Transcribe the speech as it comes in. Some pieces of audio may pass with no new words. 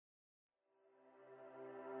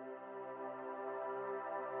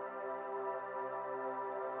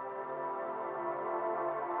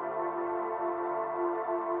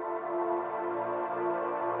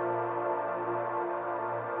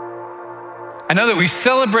I know that we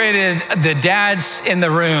celebrated the dads in the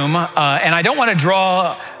room, and I don't want to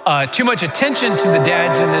draw too much attention to the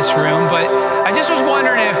dads in this room, but I just was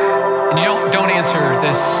wondering if, and you don't answer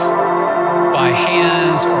this by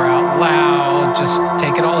hands or out loud, just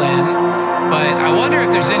take it all in, but I wonder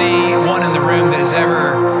if there's anyone in the room that has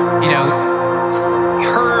ever,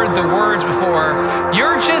 heard the words before,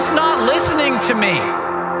 "You're just not listening to me."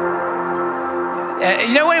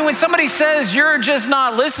 When somebody says, "You're just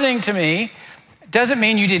not listening to me," doesn't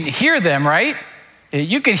mean you didn't hear them, right?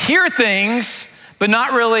 You could hear things, but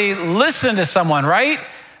not really listen to someone, right?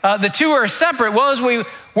 The two are separate. Well, as we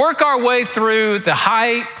work our way through the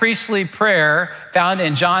high priestly prayer found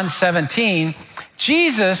in John 17,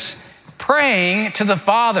 Jesus praying to the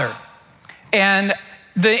Father. And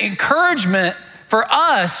the encouragement for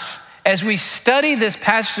us as we study this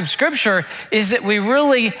passage of Scripture is that we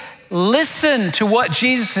really listen to what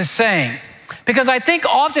Jesus is saying. Because I think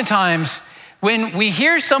oftentimes when we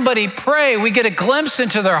hear somebody pray, we get a glimpse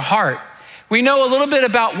into their heart. We know a little bit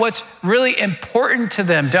about what's really important to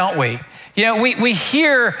them, don't we? We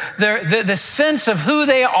hear the sense of who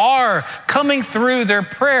they are coming through their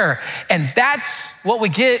prayer. And that's what we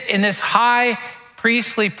get in this high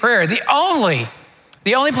priestly prayer. The only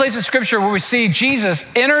place in Scripture where we see Jesus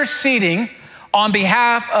interceding on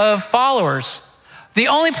behalf of followers. The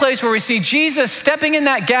only place where we see Jesus stepping in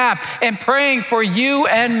that gap and praying for you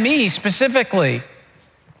and me specifically.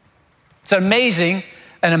 It's an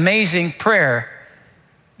amazing prayer.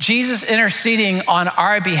 Jesus interceding on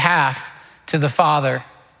our behalf to the Father.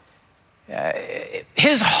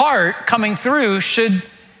 His heart coming through should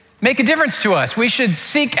make a difference to us. We should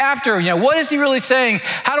seek after, what is he really saying?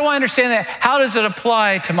 How do I understand that? How does it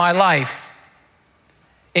apply to my life?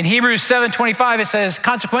 In Hebrews 7:25, it says,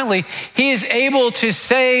 consequently, he is able to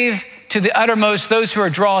save to the uttermost those who are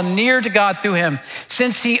drawn near to God through him,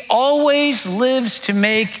 since he always lives to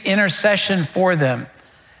make intercession for them.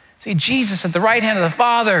 See, Jesus at the right hand of the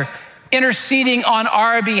Father, interceding on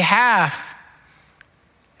our behalf.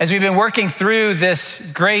 As we've been working through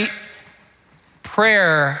this great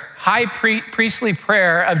prayer, high priestly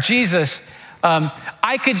prayer of Jesus,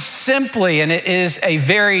 I could simply, and it is a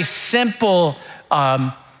very simple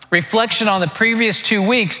reflection on the previous 2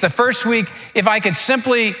 weeks. The first week, if I could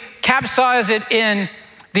simply capsize it in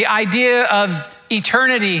the idea of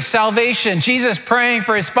eternity, salvation, Jesus praying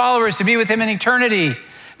for his followers to be with him in eternity,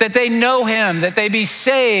 that they know him, that they be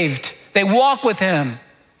saved, they walk with him.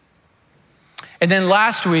 And then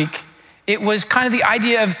last week, it was kind of the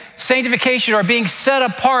idea of sanctification or being set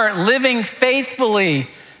apart, living faithfully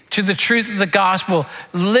to the truth of the gospel,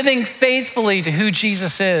 living faithfully to who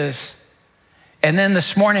Jesus is. And then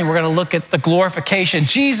this morning, we're going to look at the glorification.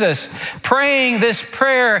 Jesus praying this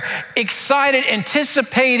prayer, excited,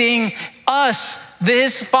 anticipating us,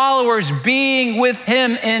 his followers, being with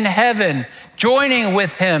him in heaven, joining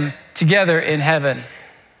with him together in heaven.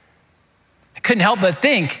 I couldn't help but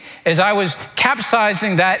think, as I was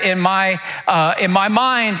capsizing that in my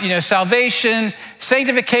mind, salvation,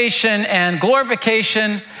 sanctification, and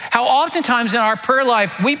glorification, how oftentimes in our prayer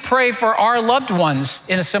life, we pray for our loved ones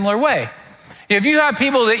in a similar way. If you have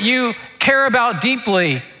people that you care about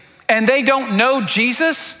deeply and they don't know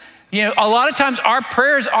Jesus, a lot of times our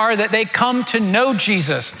prayers are that they come to know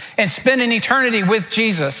Jesus and spend an eternity with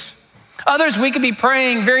Jesus. Others, we could be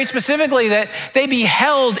praying very specifically that they be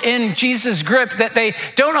held in Jesus' grip, that they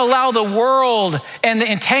don't allow the world and the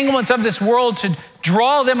entanglements of this world to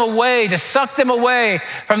draw them away, to suck them away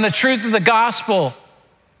from the truth of the gospel.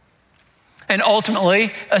 And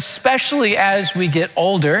ultimately, especially as we get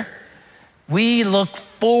older, we look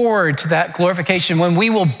forward to that glorification when we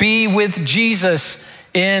will be with Jesus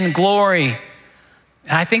in glory.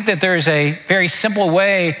 And I think that there's a very simple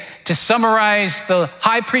way to summarize the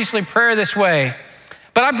high priestly prayer this way.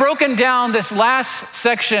 But I've broken down this last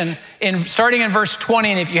section starting in verse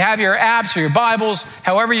 20. And if you have your apps or your Bibles,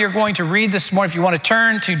 however you're going to read this morning, if you want to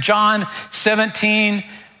turn to John 17,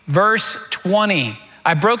 verse 20.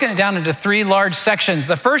 I've broken it down into 3 large sections.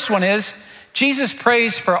 The first one is Jesus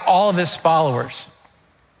prays for all of his followers.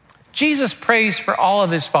 Jesus prays for all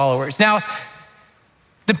of his followers. Now,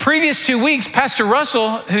 the previous 2 weeks, Pastor Russell,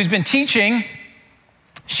 who's been teaching,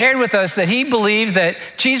 shared with us that he believed that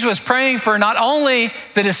Jesus was praying for not only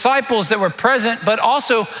the disciples that were present, but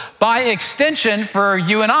also by extension for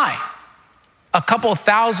you and I, a couple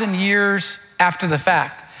thousand years after the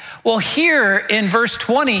fact. Well, here in verse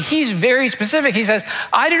 20, he's very specific. He says,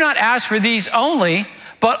 I do not ask for these only,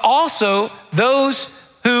 but also those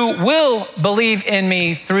who will believe in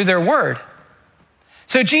me through their word.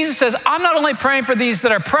 So Jesus says, I'm not only praying for these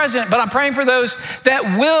that are present, but I'm praying for those that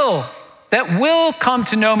will that will come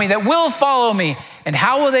to know me, that will follow me. And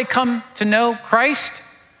how will they come to know Christ?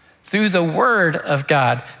 Through the word of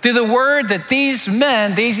God, through the word that these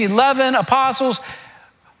men, these 11 apostles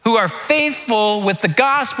who are faithful with the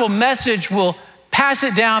gospel message, will pass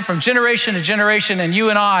it down from generation to generation, and you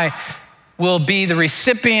and I will be the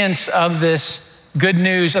recipients of this good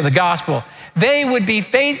news of the gospel. They would be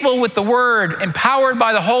faithful with the word, empowered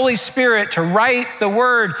by the Holy Spirit to write the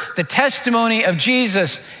word, the testimony of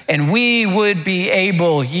Jesus, and we would be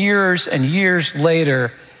able years and years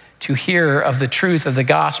later to hear of the truth of the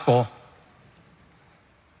gospel.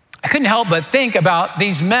 I couldn't help but think about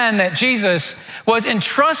these men that Jesus was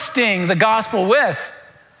entrusting the gospel with.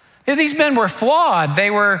 These men were flawed.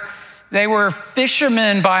 They were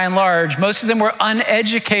fishermen by and large. Most of them were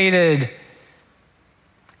uneducated.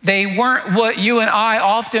 They weren't what you and I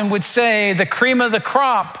often would say, the cream of the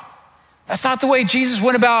crop. That's not the way Jesus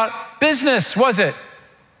went about business, was it?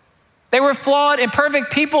 They were flawed,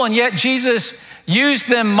 imperfect people, and yet Jesus used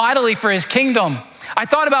them mightily for his kingdom. I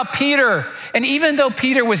thought about Peter, and even though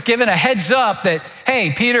Peter was given a heads up that,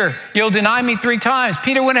 hey, Peter, you'll deny me 3 times,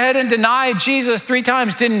 Peter went ahead and denied Jesus 3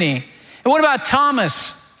 times, didn't he? And what about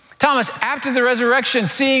Thomas? Thomas, after the resurrection,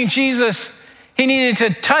 seeing Jesus, he needed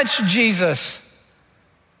to touch Jesus.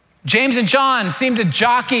 James and John seemed to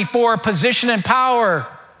jockey for position and power.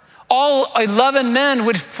 All 11 men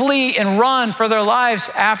would flee and run for their lives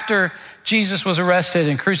after Jesus was arrested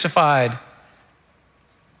and crucified.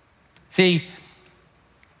 See,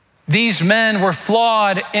 these men were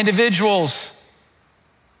flawed individuals,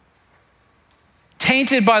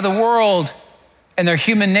 tainted by the world and their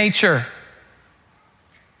human nature.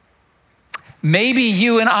 Maybe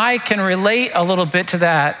you and I can relate a little bit to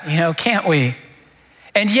that, can't we?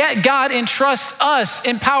 And yet God entrusts us,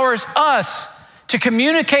 empowers us to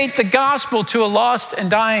communicate the gospel to a lost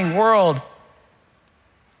and dying world.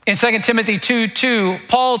 In 2 Timothy 2:2,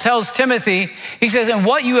 Paul tells Timothy, he says, "And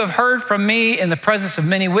what you have heard from me in the presence of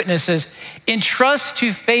many witnesses, entrust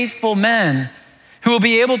to faithful men who will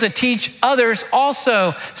be able to teach others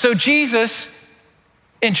also." So Jesus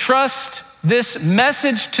entrusts this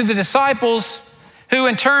message to the disciples, who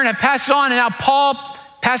in turn have passed it on. And now Paul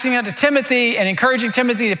passing it on to Timothy and encouraging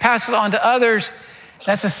Timothy to pass it on to others.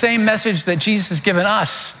 That's the same message that Jesus has given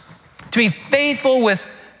us. To be faithful with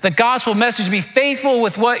the gospel message, to be faithful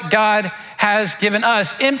with what God has given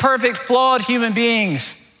us. Imperfect, flawed human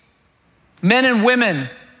beings, men and women,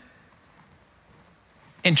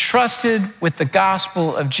 entrusted with the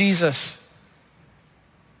gospel of Jesus.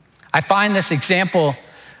 I find this example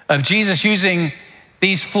of Jesus using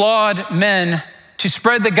these flawed men to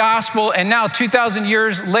spread the gospel, and now 2,000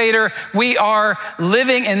 years later, we are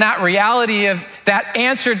living in that reality of that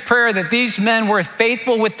answered prayer, that these men were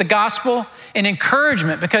faithful with the gospel, and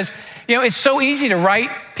encouragement, because it's so easy to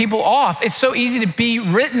write people off. It's so easy to be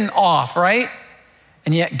written off, right?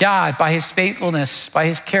 And yet God, by his faithfulness, by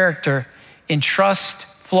his character, entrusts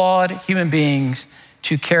flawed human beings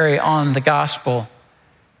to carry on the gospel.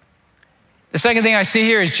 The second thing I see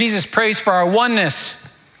here is Jesus prays for our oneness.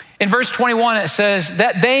 In verse 21, it says,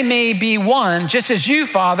 "That they may be one, just as you,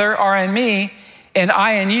 Father, are in me and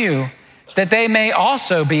I in you, that they may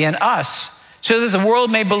also be in us, so that the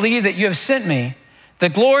world may believe that you have sent me. The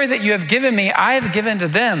glory that you have given me, I have given to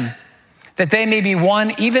them, that they may be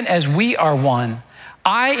one even as we are one.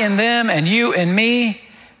 I in them and you in me,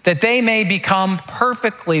 that they may become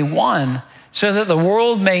perfectly one, so that the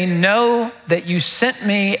world may know that you sent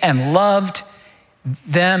me and loved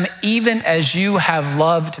them even as you have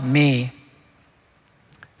loved me."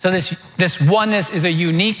 So this oneness is a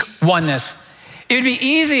unique oneness. It would be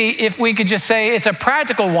easy if we could just say it's a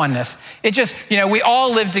practical oneness. It just, we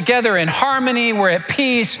all live together in harmony, we're at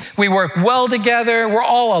peace, we work well together, we're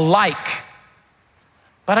all alike.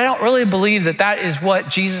 But I don't really believe that that is what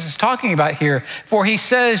Jesus is talking about here. For he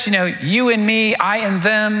says, you and me, I and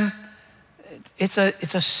them. It's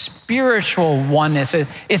a spiritual oneness.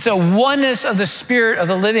 It's a oneness of the Spirit of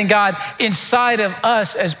the living God inside of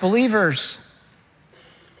us as believers.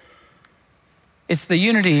 It's the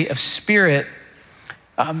unity of spirit.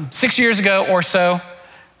 6 years ago or so,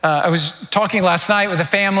 I was talking last night with a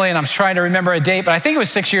family, and I'm trying to remember a date, but I think it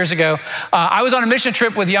was 6 years ago. I was on a mission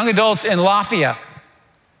trip with young adults in Lafayette,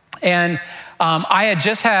 and I had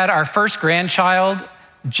just had our first grandchild,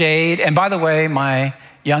 Jade. And by the way, my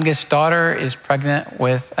youngest daughter is pregnant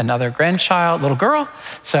with another grandchild, little girl.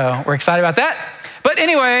 So we're excited about that. But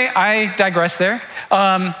anyway, I digress there.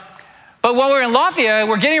 But while we're in Lafayette,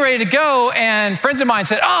 we're getting ready to go, and friends of mine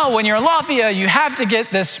said, "Oh, when you're in Lafayette, you have to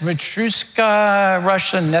get this Matryoshka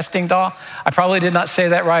Russian nesting doll." I probably did not say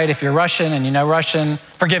that right. If you're Russian and you know Russian,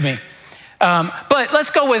 forgive me. But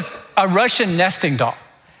let's go with a Russian nesting doll.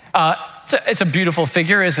 It's a beautiful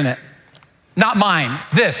figure, isn't it? Not mine,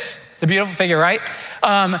 this. It's a beautiful figure, right?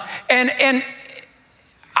 And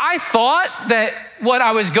I thought that what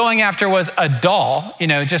I was going after was a doll,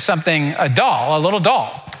 just something, a little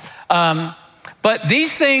doll. But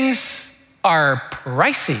these things are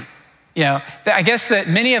pricey. I guess that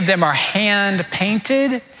many of them are hand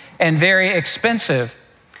painted and very expensive.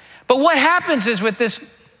 But what happens is with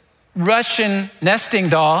this Russian nesting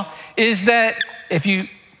doll is that if you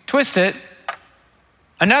twist it,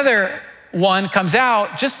 another one comes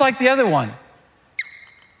out just like the other one.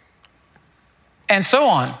 And so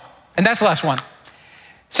on. And that's the last one.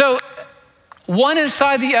 So one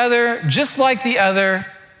inside the other, just like the other.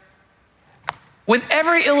 With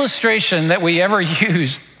every illustration that we ever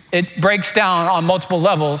use, it breaks down on multiple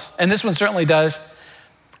levels, and this one certainly does.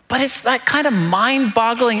 But it's that kind of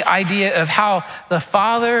mind-boggling idea of how the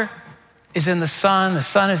Father is in the Son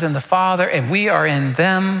is in the Father, and we are in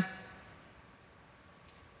them.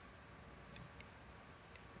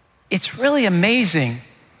 It's really amazing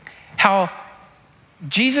how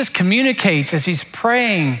Jesus communicates as he's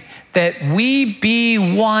praying that we be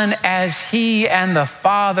one as he and the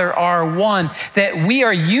Father are one, that we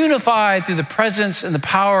are unified through the presence and the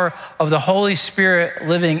power of the Holy Spirit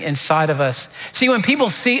living inside of us. See, when people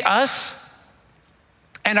see us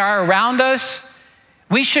and are around us,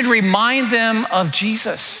 we should remind them of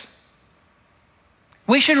Jesus.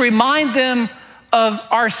 We should remind them of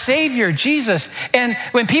our Savior, Jesus. And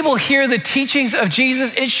when people hear the teachings of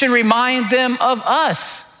Jesus, it should remind them of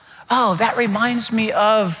us. Oh, that reminds me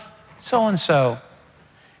of so-and-so.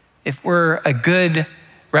 If we're a good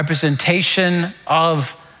representation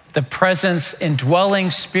of the presence,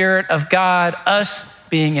 indwelling Spirit of God, us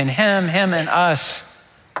being in him, him and us.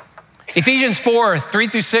 Ephesians 4,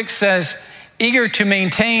 3-6 says, eager to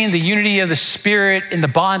maintain the unity of the Spirit in the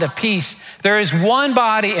bond of peace. There is one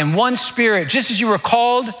body and one Spirit, just as you were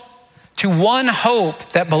called to one hope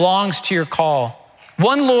that belongs to your call.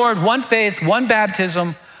 One Lord, one faith, one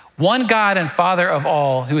baptism, one God and Father of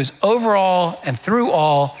all, who is over all and through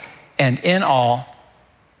all and in all.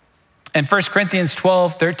 And 1 Corinthians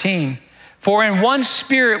 12:13, for in one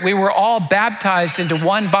Spirit we were all baptized into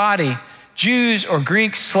one body, Jews or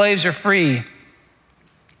Greeks, slaves or free,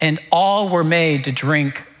 and all were made to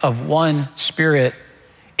drink of one Spirit.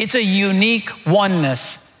 It's a unique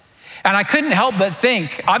oneness. And I couldn't help but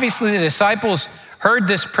think, obviously the disciples heard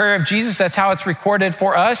this prayer of Jesus, that's how it's recorded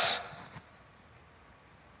for us.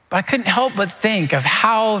 But I couldn't help but think of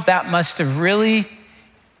how that must have really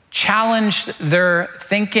challenged their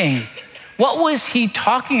thinking. What was he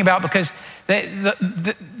talking about? Because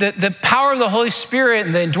the power of the Holy Spirit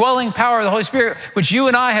and the indwelling power of the Holy Spirit, which you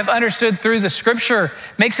and I have understood through the scripture,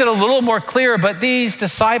 makes it a little more clear. But these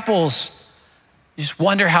disciples, you just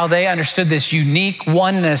wonder how they understood this unique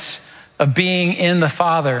oneness of being in the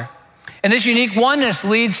Father. And this unique oneness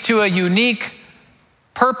leads to a unique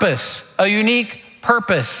purpose, It's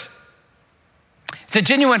a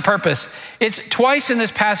genuine purpose. It's twice in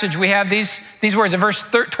this passage we have these words. In verse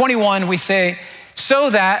 21, we say,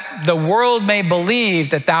 so that the world may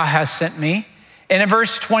believe that thou hast sent me. And in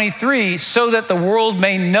verse 23, so that the world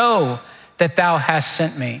may know that thou hast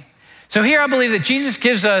sent me. So here I believe that Jesus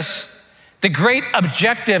gives us the great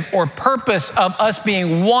objective or purpose of us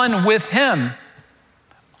being one with him.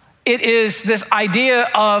 It is this idea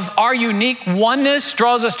of our unique oneness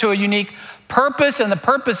draws us to a unique purpose, and the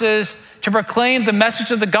purpose is to proclaim the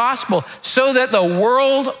message of the gospel so that the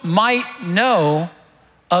world might know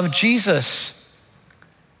of Jesus.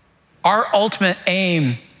 Our ultimate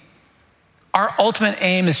aim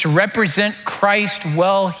is to represent Christ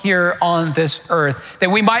well here on this earth, that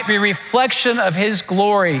we might be a reflection of his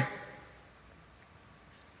glory.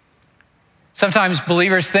 Sometimes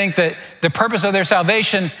believers think that the purpose of their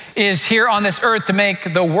salvation is here on this earth to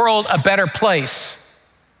make the world a better place.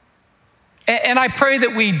 And I pray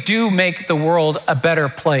that we do make the world a better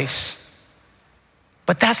place.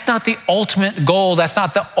 But that's not the ultimate goal. That's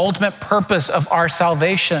not the ultimate purpose of our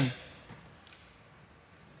salvation.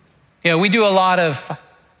 We do a lot of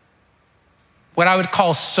what I would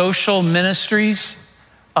call social ministries.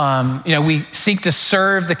 We seek to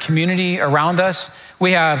serve the community around us.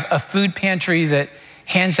 We have a food pantry that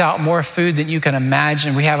hands out more food than you can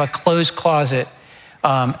imagine. We have a clothes closet.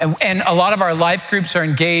 And a lot of our life groups are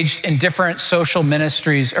engaged in different social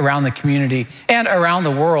ministries around the community and around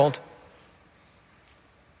the world.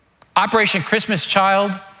 Operation Christmas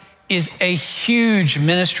Child is a huge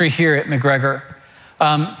ministry here at McGregor.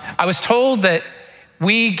 I was told that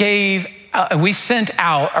we sent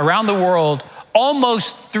out around the world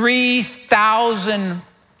almost 3,000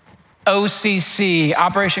 OCC,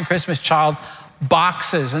 Operation Christmas Child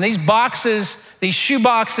boxes. And these boxes, these shoe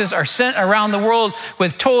boxes, are sent around the world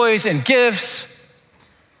with toys and gifts.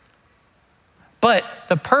 But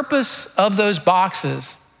the purpose of those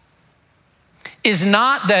boxes is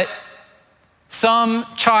not that some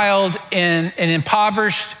child in an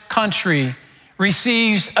impoverished country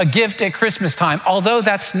receives a gift at Christmas time, although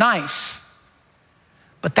that's nice.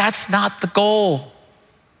 But that's not the goal.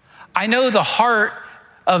 I know the heart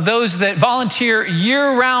of those that volunteer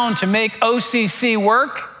year-round to make OCC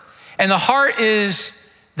work, and the heart is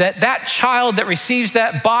that that child that receives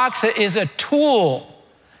that box is a tool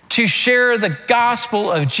to share the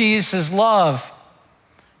gospel of Jesus' love.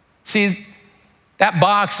 See, that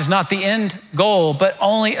box is not the end goal, but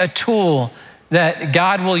only a tool that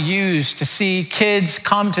God will use to see kids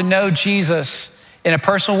come to know Jesus in a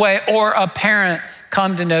personal way, or a parent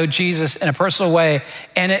come to know Jesus in a personal way.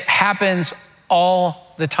 And it happens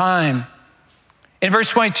all the time. In verse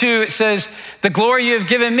 22, it says, "The glory you have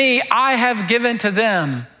given me, I have given to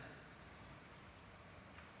them."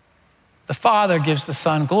 The Father gives the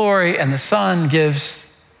Son glory, and the Son gives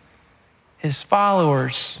his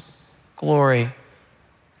followers glory.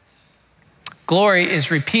 Glory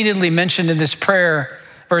is repeatedly mentioned in this prayer.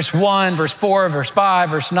 Verse 1, verse 4, verse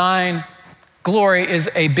 5, verse 9. Glory is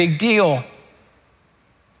a big deal.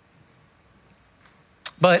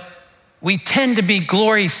 But we tend to be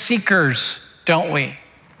glory seekers, don't we?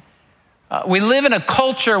 We live in a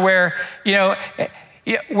culture where,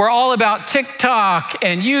 we're all about TikTok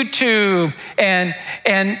and YouTube and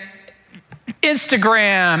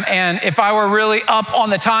Instagram. And if I were really up on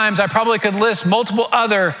the times, I probably could list multiple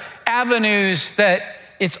other avenues that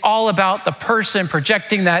it's all about the person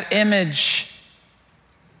projecting that image.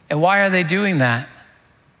 And why are they doing that?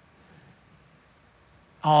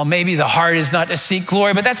 Oh, maybe the heart is not to seek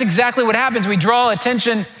glory, but that's exactly what happens. We draw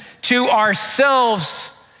attention to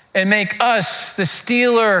ourselves and make us the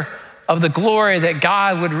stealer of the glory that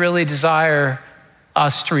God would really desire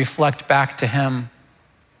us to reflect back to him.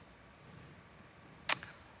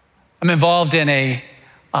 I'm involved in a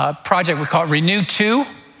project we call Renew 2.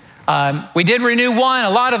 We did Renew 1, a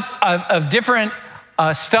lot of different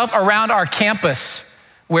stuff around our campus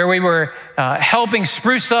where we were helping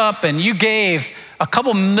spruce up, and you gave a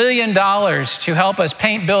couple $1 million to help us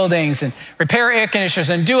paint buildings and repair air conditioners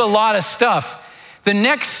and do a lot of stuff. The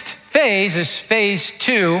next phase is phase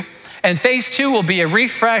 2, and phase 2 will be a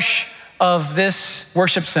refresh of this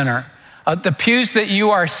worship center. The pews that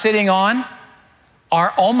you are sitting on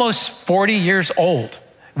are almost 40 years old.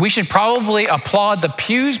 We should probably applaud the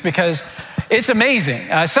pews because it's amazing.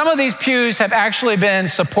 Some of these pews have actually been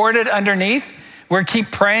supported underneath. We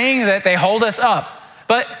keep praying that they hold us up.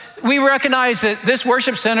 But we recognize that this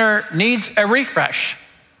worship center needs a refresh.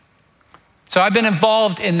 So I've been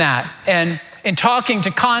involved in that, and in talking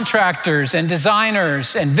to contractors and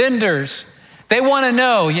designers and vendors. They want to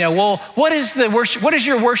know, well, what is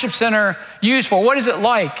your worship center used for? What is it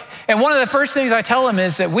like? And one of the first things I tell them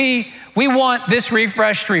is that we want this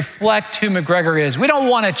refresh to reflect who McGregor is. We don't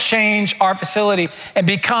want to change our facility and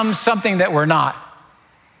become something that we're not.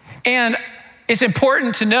 And it's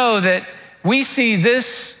important to know that we see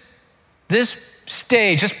this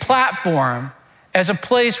stage, this platform, as a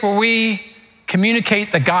place where we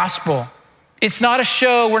communicate the gospel. It's not a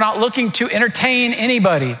show. We're not looking to entertain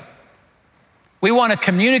anybody. We want to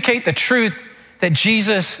communicate the truth that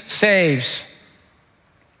Jesus saves.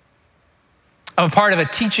 I'm a part of a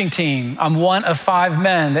teaching team. I'm one of 5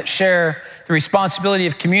 men that share the responsibility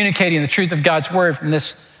of communicating the truth of God's word from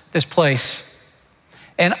this place.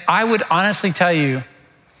 And I would honestly tell you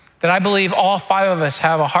that I believe all 5 of us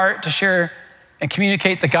have a heart to share and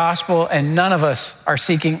communicate the gospel, and none of us are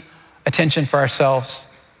seeking attention for ourselves.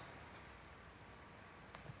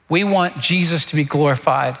 We want Jesus to be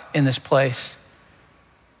glorified in this place.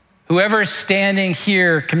 Whoever is standing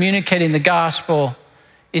here communicating the gospel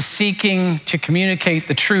is seeking to communicate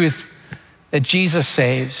the truth that Jesus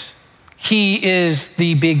saves. He is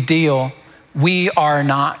the big deal. We are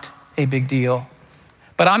not a big deal.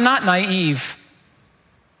 But I'm not naive.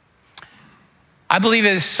 I believe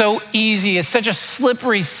it is so easy. It's such a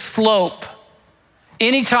slippery slope.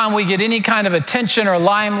 Anytime we get any kind of attention or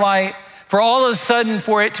limelight, for all of a sudden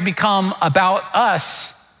for it to become about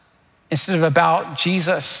us instead of about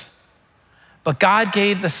Jesus. But God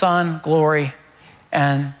gave the Son glory,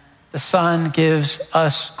 and the Son gives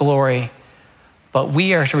us glory. But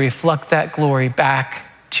we are to reflect that glory back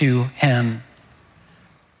to him.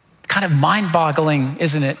 Kind of mind-boggling,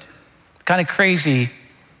 isn't it? Kind of crazy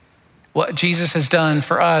what Jesus has done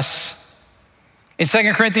for us. In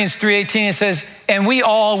 2 Corinthians 3:18, it says, and we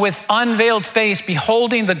all with unveiled face,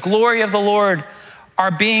 beholding the glory of the Lord,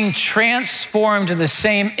 are being transformed in the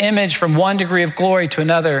same image from one degree of glory to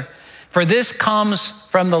another. For this comes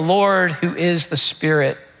from the Lord who is the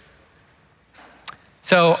Spirit.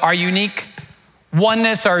 So our unique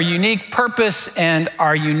oneness, our unique purpose, and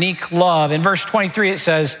our unique love. In verse 23, it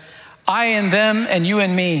says, I and them and you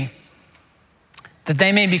and me, that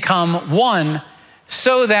they may become one,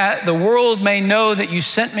 so that the world may know that you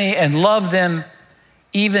sent me and loved them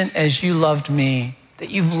even as you loved me. That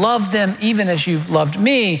you've loved them even as you've loved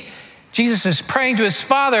me. Jesus is praying to his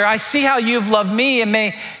Father, I see how you've loved me, and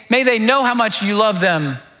may they know how much you love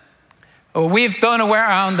them. We've thrown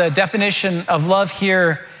around the definition of love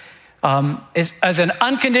here as an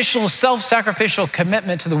unconditional self-sacrificial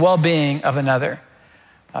commitment to the well-being of another.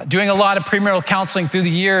 Doing a lot of premarital counseling through the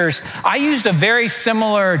years, I used a very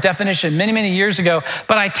similar definition many, many years ago,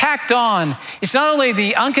 but I tacked on, it's not only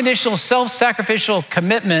the unconditional self-sacrificial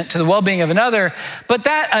commitment to the well-being of another, but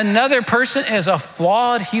that another person is a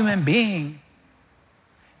flawed human being.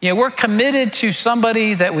 You know, we're committed to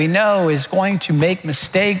somebody that we know is going to make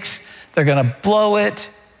mistakes. They're going to blow it.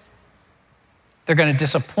 They're going to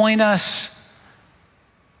disappoint us.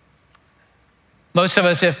 Most of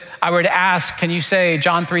us, if I were to ask, can you say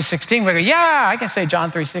John 3:16? We go, yeah, I can say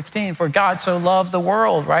John 3:16. For God so loved the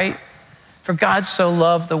world, right? For God so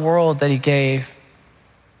loved the world that he gave.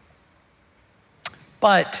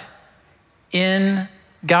 But in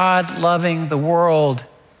God loving the world,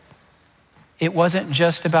 it wasn't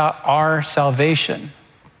just about our salvation,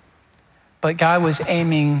 but God was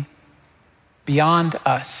aiming beyond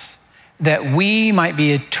us, that we might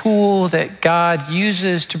be a tool that God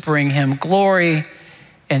uses to bring him glory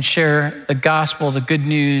and share the gospel, the good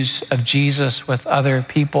news of Jesus with other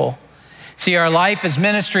people. See, our life is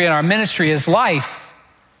ministry and our ministry is life.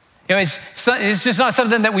 You know, it's just not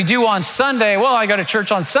something that we do on Sunday. Well, I go to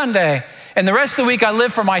church on Sunday and the rest of the week I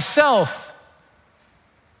live for myself.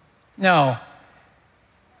 No.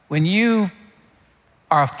 When you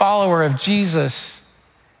are a follower of Jesus,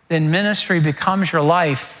 then ministry becomes your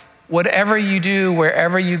life. Whatever you do,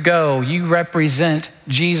 wherever you go, you represent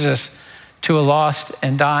Jesus to a lost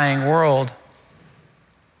and dying world.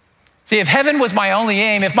 See, if heaven was my only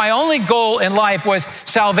aim, if my only goal in life was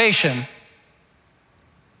salvation,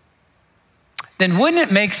 then wouldn't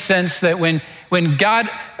it make sense that when God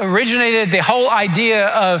originated the whole idea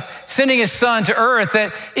of sending his son to earth,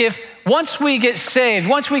 that if once we get saved,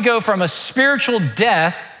 once we go from a spiritual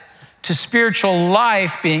death to spiritual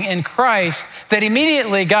life being in Christ, that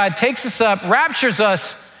immediately God takes us up, raptures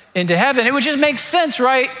us into heaven. It would just make sense,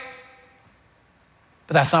 right?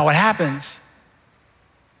 But that's not what happens.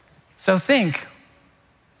 So think,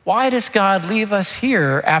 why does God leave us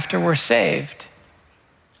here after we're saved?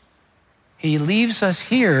 He leaves us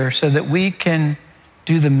here so that we can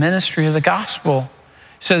do the ministry of the gospel,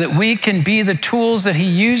 so that we can be the tools that he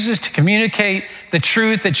uses to communicate the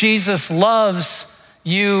truth that Jesus loves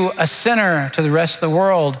you, a sinner, to the rest of the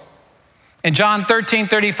world. In John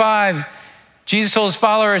 13:35, Jesus told his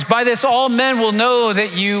followers, by this all men will know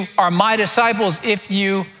that you are my disciples if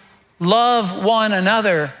you love one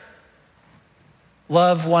another.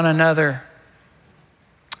 Love one another.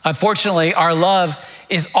 Unfortunately, our love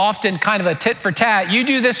is often kind of a tit for tat. You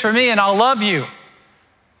do this for me and I'll love you.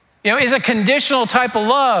 You know, it's a conditional type of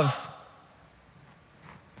love.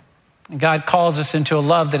 And God calls us into a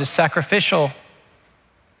love that is sacrificial.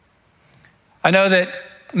 I know that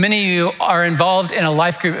many of you are involved in a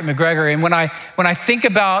life group at McGregor, and when I think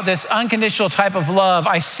about this unconditional type of love,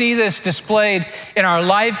 I see this displayed in our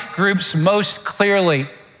life groups most clearly.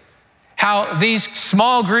 How these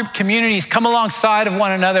small group communities come alongside of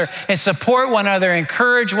one another and support one another,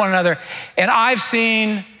 encourage one another. And I've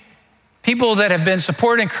seen people that have been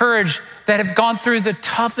supported, encouraged, that have gone through the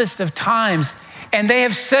toughest of times, and they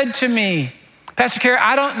have said to me, Pastor Kerry,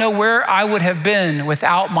 I don't know where I would have been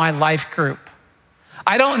without my life group.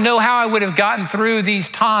 I don't know how I would have gotten through these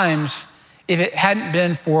times if it hadn't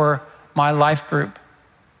been for my life group.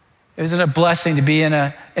 It was a blessing to be in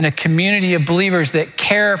a community of believers that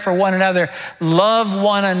care for one another, love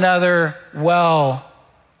one another well.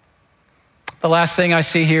 The last thing I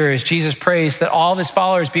see here is Jesus prays that all of his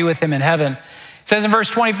followers be with him in heaven. It says in verse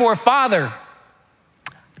 24, Father,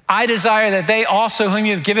 I desire that they also whom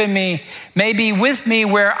you have given me may be with me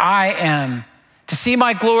where I am, to see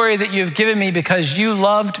my glory that you have given me because you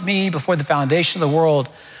loved me before the foundation of the world.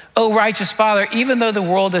 O righteous Father, even though the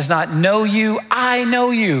world does not know you, I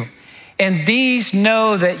know you. And these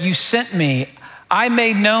know that you sent me. I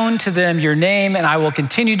made known to them your name, and I will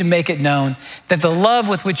continue to make it known, that the love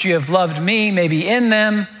with which you have loved me may be in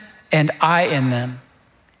them, and I in them.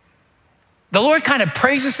 The Lord kind of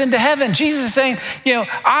prays us into heaven. Jesus is saying,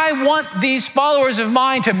 I want these followers of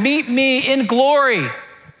mine to meet me in glory.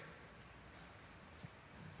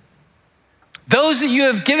 Those that you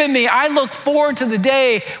have given me, I look forward to the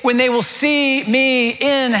day when they will see me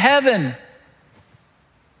in heaven.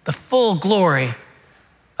 The full glory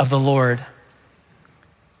of the Lord.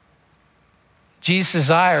 Jesus'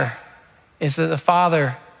 desire is that the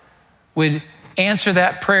Father would answer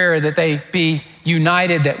that prayer, that they be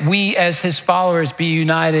united, that we as his followers be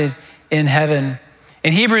united in heaven.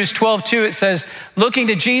 In Hebrews 12:2, it says, looking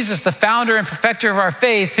to Jesus, the founder and perfecter of our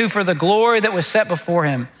faith, who for the glory that was set before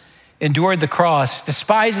him endured the cross,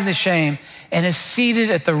 despising the shame, and is seated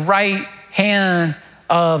at the right hand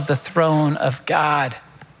of the throne of God.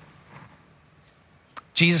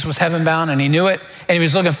 Jesus was heaven-bound, and he knew it, and he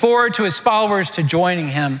was looking forward to his followers to joining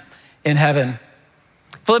him in heaven.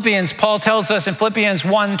 Paul tells us in Philippians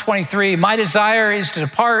 1:23, my desire is to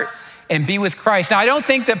depart and be with Christ. Now, I don't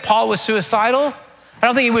think that Paul was suicidal. I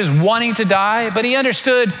don't think he was wanting to die, but he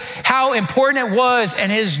understood how important it was,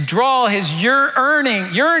 and his draw, his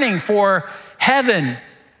yearning for heaven.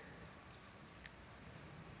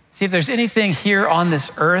 See, if there's anything here on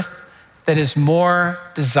this earth that is more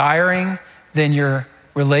desiring than your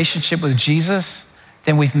relationship with Jesus,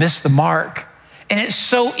 then we've missed the mark. And it's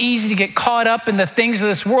so easy to get caught up in the things of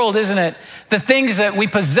this world, isn't it? The things that we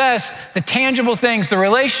possess, the tangible things, the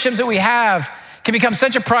relationships that we have can become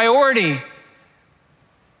such a priority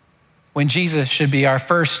when Jesus should be our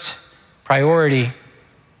first priority.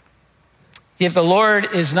 If the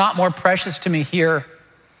Lord is not more precious to me here,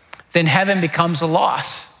 then heaven becomes a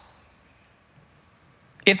loss.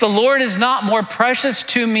 If the Lord is not more precious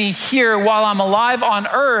to me here while I'm alive on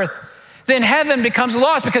earth, then heaven becomes a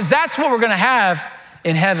loss, because that's what we're going to have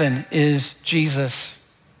in heaven is Jesus.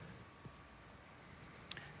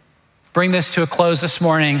 Bring this to a close this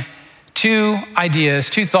morning. Two ideas,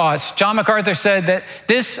 two thoughts. John MacArthur said that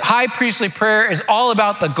this high priestly prayer is all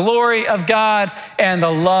about the glory of God and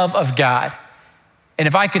the love of God. And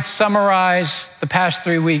if I could summarize the past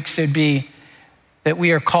 3 weeks, it'd be that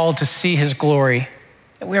we are called to see his glory,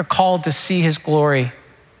 that we are called to see his glory.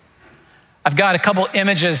 I've got a couple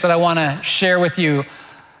images that I want to share with you.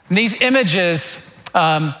 And these images,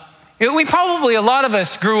 we probably, a lot of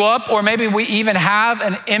us grew up, or maybe we even have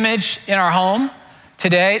an image in our home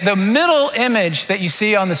today. The middle image that you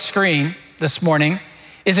see on the screen this morning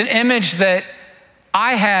is an image that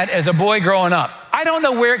I had as a boy growing up. I don't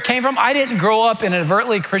know where it came from. I didn't grow up in an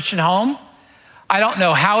overtly Christian home. I don't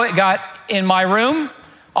know how it got in my room,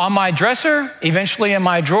 on my dresser, eventually in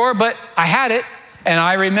my drawer, but I had it. And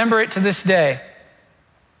I remember it to this day.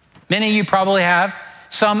 Many of you probably have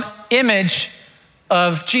some image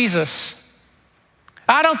of Jesus.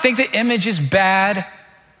 I don't think the image is bad.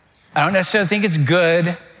 I don't necessarily think it's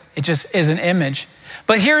good. It just is an image.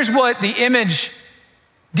 But here's what the image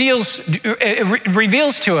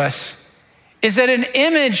reveals to us, is that an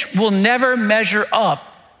image will never measure up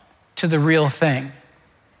to the real thing.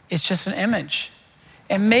 It's just an image.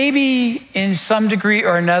 And maybe in some degree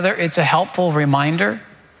or another, it's a helpful reminder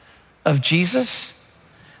of Jesus.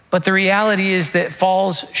 But the reality is that it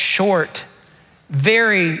falls short,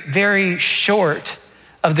 very, very short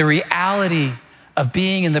of the reality of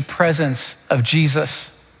being in the presence of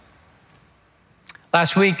Jesus.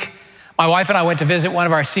 Last week, my wife and I went to visit one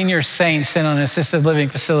of our senior saints in an assisted living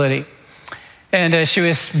facility. And as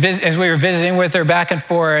we were visiting with her back and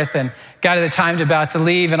forth and got to the time to about to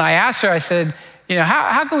leave, and I asked her, I said,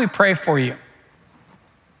 how can we pray for you?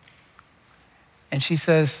 And she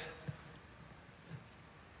says,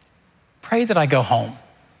 pray that I go home.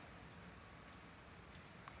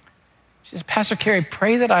 She says, Pastor Kerry,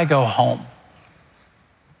 pray that I go home.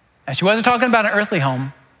 And she wasn't talking about an earthly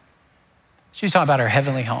home. She was talking about her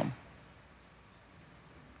heavenly home.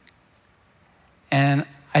 And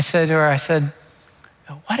I said to her,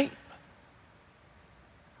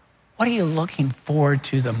 what are you looking forward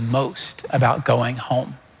to the most about going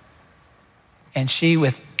home? And she,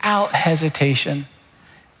 without hesitation,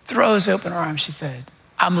 throws open her arms. She said,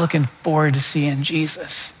 I'm looking forward to seeing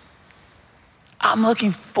Jesus. I'm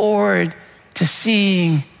looking forward to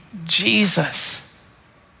seeing Jesus.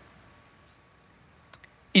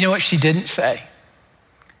 You know what she didn't say?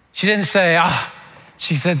 She didn't say,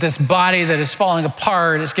 she said, this body that is falling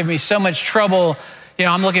apart, it's giving me so much trouble.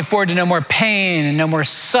 I'm looking forward to no more pain and no more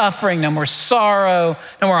suffering, no more sorrow,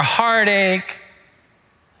 no more heartache.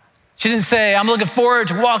 She didn't say, I'm looking forward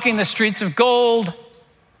to walking the streets of gold.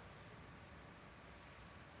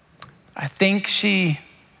 I think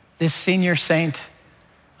this senior saint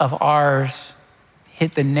of ours,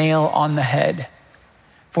 hit the nail on the head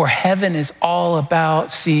For heaven is all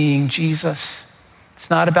about seeing Jesus. It's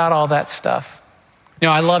not about all that stuff. You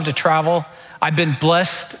know, I love to travel. I've been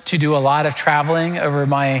blessed to do a lot of traveling over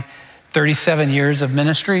my 37 years of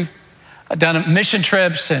ministry. I've done mission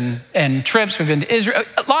trips and trips. We've been to Israel,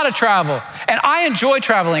 a lot of travel. And I enjoy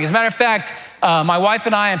traveling. As a matter of fact, my wife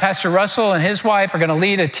and I and Pastor Russell and his wife are going to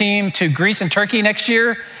lead a team to Greece and Turkey next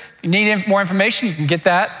year. If you need more information, you can get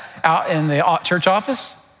that out in the church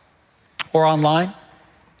office or online.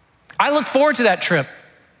 I look forward to that trip.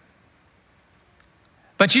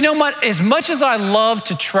 But you know what? As much as I love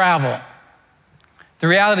to travel, the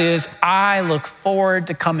reality is I look forward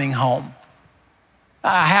to coming home.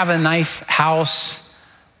 I have a nice house.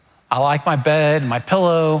 I like my bed, my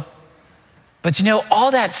pillow. But you know, all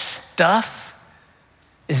that stuff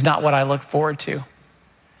is not what I look forward to.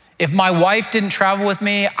 If my wife didn't travel with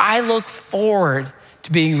me, I look forward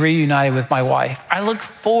to being reunited with my wife. I look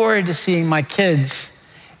forward to seeing my kids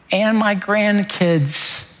and my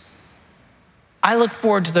grandkids. I look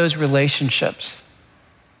forward to those relationships.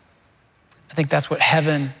 I think that's what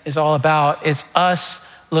heaven is all about. It's us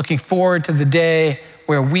looking forward to the day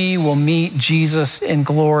where we will meet Jesus in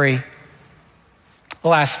glory. The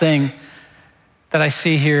last thing that I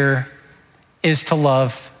see here is to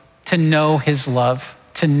love, to know his love,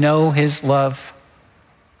 to know his love.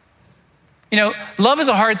 You know, love is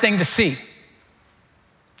a hard thing to see.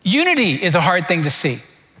 Unity is a hard thing to see.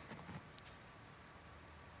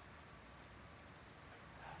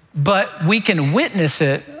 But we can witness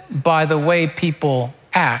it by the way people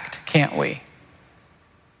act, can't we?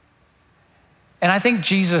 And I think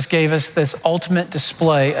Jesus gave us this ultimate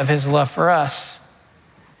display of his love for us.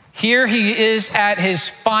 Here he is at his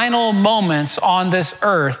final moments on this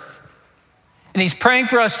earth, and he's praying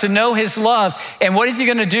for us to know his love. And what is he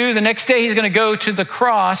gonna do? The next day, he's gonna go to the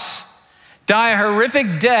cross, die a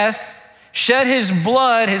horrific death, shed his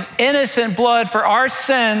blood, his innocent blood for our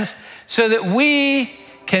sins, so that we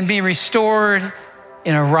can be restored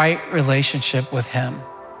in a right relationship with him,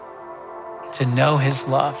 to know his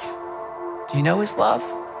love. Do you know his love?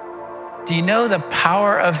 Do you know the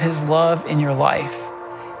power of his love in your life?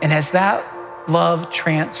 And has that love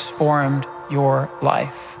transformed your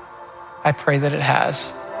life? I pray that it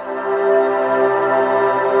has.